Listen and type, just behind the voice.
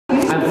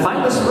I'm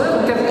fine as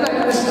well. Kathleen,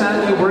 I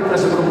understand you work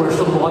as a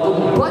commercial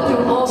model, but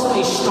you're also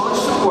a staunch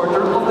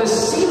supporter of the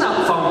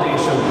CNAP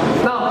Foundation.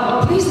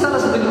 Now, please tell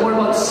us a bit more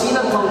about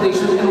CNAP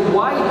Foundation and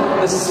why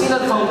the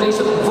CNAP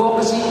Foundation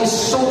advocacy is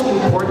so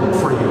important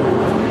for you.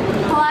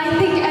 Well, I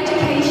think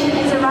education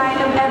is a right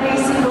of every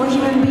single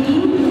human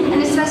being,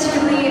 and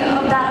especially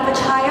of that of a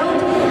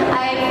child.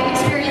 I've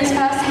experienced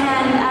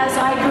firsthand as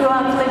I grew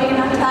up living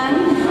in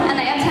Aklan, and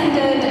I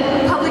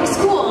attended public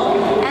school,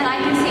 and I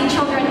can see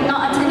children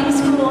not attending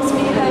schools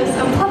because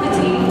of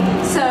poverty.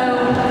 So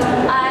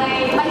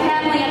my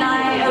family and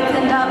I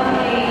opened up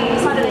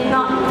started a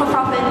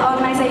not-for-profit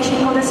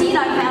organization called the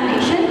CNAP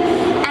Foundation,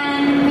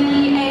 and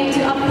we aim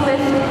to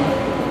uplift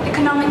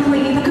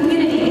economically the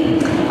community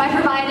by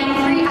providing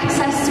free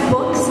access to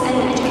books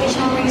and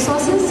educational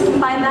resources.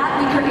 And by that,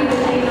 we created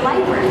a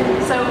library.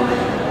 So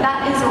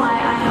that is why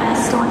I'm a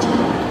staunch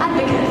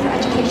advocate for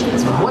education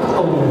as well. What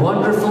a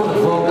wonderful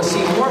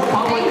advocacy. More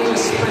power to you,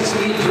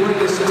 especially during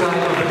this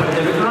time of the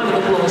pandemic. Round of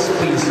applause,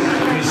 please.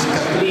 Ms.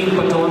 Kathleen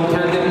Paton,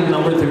 candidate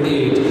number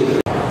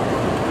 38.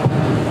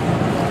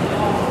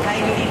 Hi,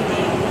 good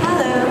evening.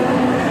 Hello.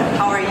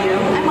 How are you?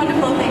 I'm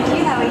wonderful, thank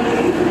you. How are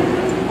you?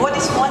 What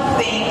is one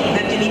thing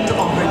that you need to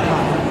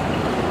overcome?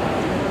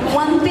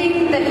 One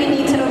thing that you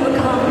need to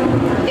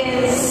overcome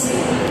is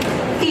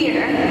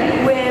fear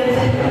with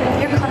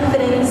your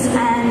confidence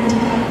and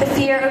the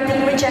fear of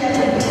being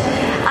rejected.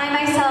 I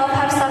myself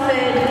have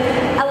suffered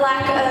a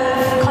lack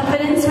of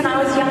confidence when I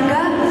was younger.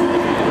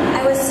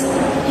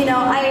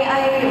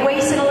 I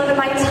wasted a lot of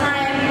my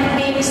time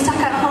being stuck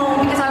at home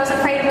because I was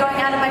afraid of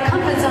going out of my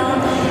comfort zone.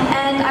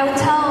 And I would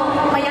tell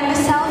my younger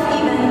self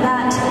even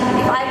that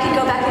if I could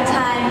go back in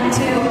time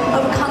to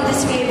overcome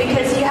this fear,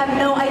 because you have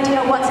no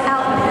idea what's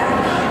out there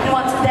and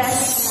what's there.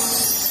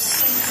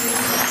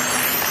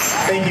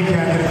 Thank you,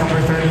 candidate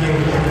number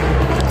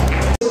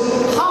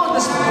 38. How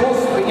does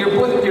both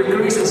your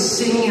careers in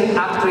singing and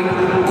acting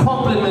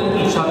complement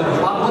each other?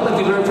 What have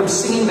you learned from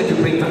singing that you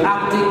bring to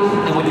acting,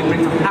 and what you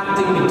bring from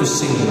acting into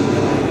singing?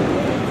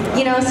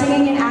 You know,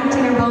 singing and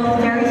acting are both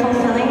very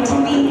fulfilling to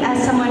me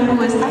as someone who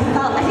was,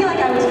 I feel like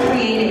I was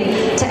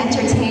created to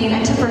entertain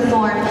and to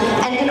perform.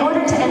 And in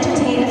order to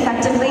entertain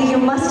effectively, you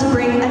must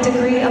bring a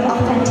degree of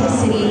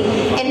authenticity.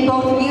 In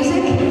both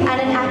music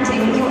and in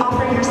acting, you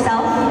offer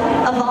yourself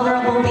a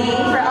vulnerable being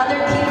for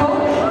other people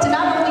to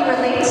not only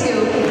relate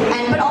to,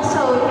 but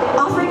also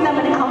offering them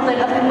an outlet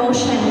of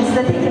emotions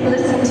that they can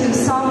listen to,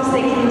 songs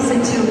they can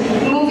listen to,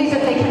 movies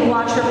that they can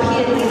watch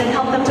repeatedly that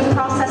help them to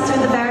process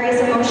through the various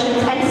emotions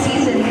and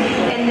seasons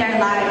in their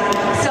lives.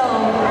 So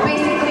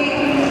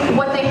basically,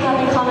 what they have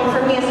in common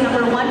for me is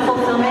number one,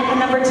 fulfillment, and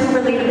number two,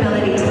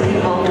 relatability to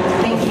people.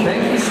 Thank you.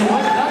 Thank you so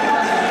much. That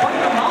was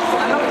quite a mouthful.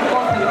 I love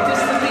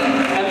authenticity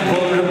and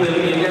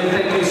vulnerability. Again,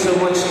 thank you so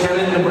much,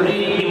 candidate number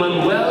 8,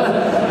 Emmanuelle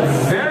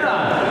Vera.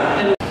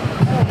 And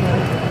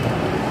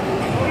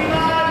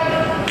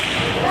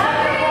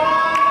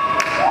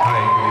Hi,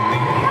 good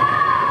evening.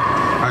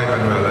 Hi,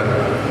 Emmanuelle.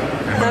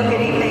 Hello,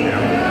 good evening.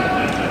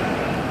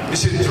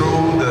 Is it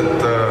true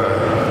that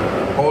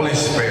all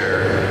is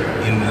fair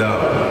in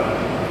love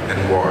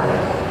and war?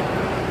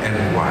 And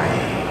why?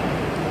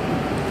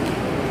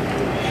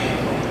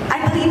 I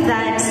believe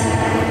that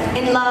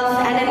in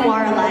love and in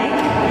war alike,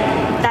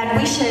 that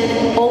we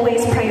should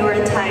always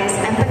prioritize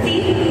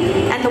empathy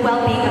and the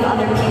well-being of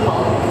other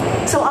people.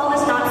 So all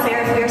is not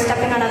fair if we are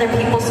stepping on other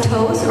people's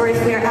toes or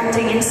if we are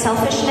acting in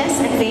selfishness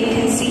and vain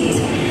conceit.